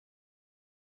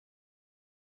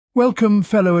Welcome,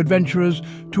 fellow adventurers,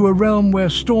 to a realm where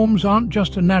storms aren't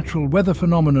just a natural weather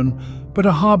phenomenon, but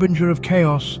a harbinger of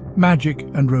chaos, magic,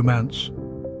 and romance.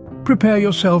 Prepare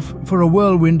yourself for a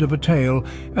whirlwind of a tale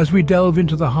as we delve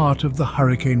into the heart of the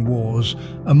Hurricane Wars,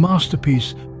 a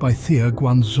masterpiece by Thea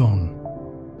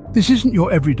Guanzon. This isn't your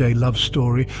everyday love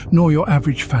story, nor your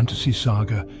average fantasy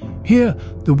saga. Here,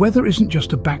 the weather isn't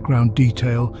just a background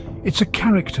detail, it's a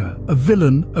character, a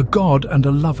villain, a god, and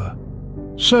a lover.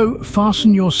 So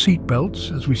fasten your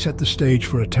seatbelts as we set the stage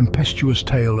for a tempestuous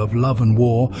tale of love and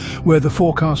war, where the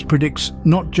forecast predicts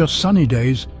not just sunny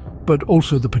days, but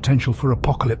also the potential for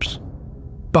apocalypse.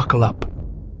 Buckle up,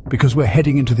 because we're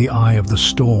heading into the eye of the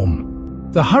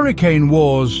storm. The Hurricane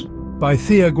Wars by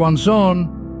Thea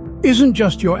Guanzon isn't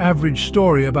just your average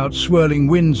story about swirling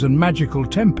winds and magical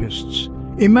tempests.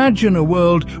 Imagine a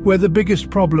world where the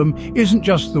biggest problem isn't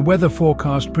just the weather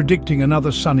forecast predicting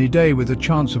another sunny day with a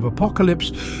chance of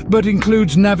apocalypse, but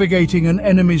includes navigating an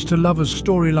enemies-to-lovers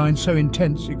storyline so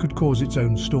intense it could cause its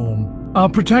own storm. Our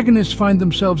protagonists find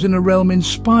themselves in a realm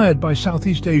inspired by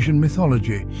Southeast Asian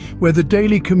mythology, where the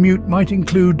daily commute might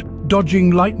include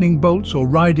dodging lightning bolts or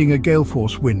riding a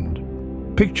gale-force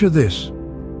wind. Picture this.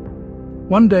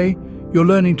 One day, you're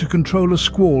learning to control a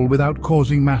squall without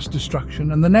causing mass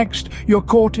destruction, and the next, you're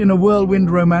caught in a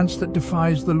whirlwind romance that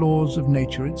defies the laws of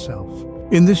nature itself.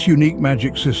 In this unique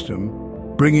magic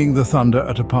system, bringing the thunder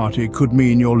at a party could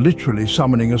mean you're literally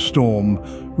summoning a storm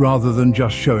rather than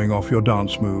just showing off your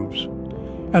dance moves.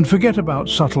 And forget about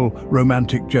subtle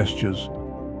romantic gestures.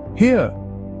 Here,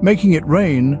 making it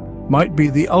rain might be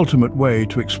the ultimate way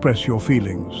to express your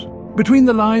feelings. Between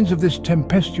the lines of this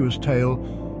tempestuous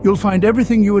tale, you'll find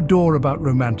everything you adore about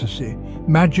romantasy,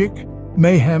 magic,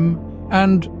 mayhem,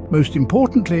 and, most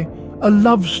importantly, a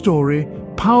love story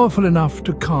powerful enough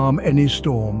to calm any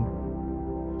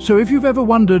storm. So if you've ever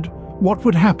wondered what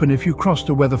would happen if you crossed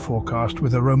a weather forecast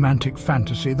with a romantic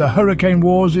fantasy, the Hurricane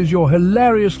Wars is your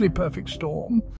hilariously perfect storm.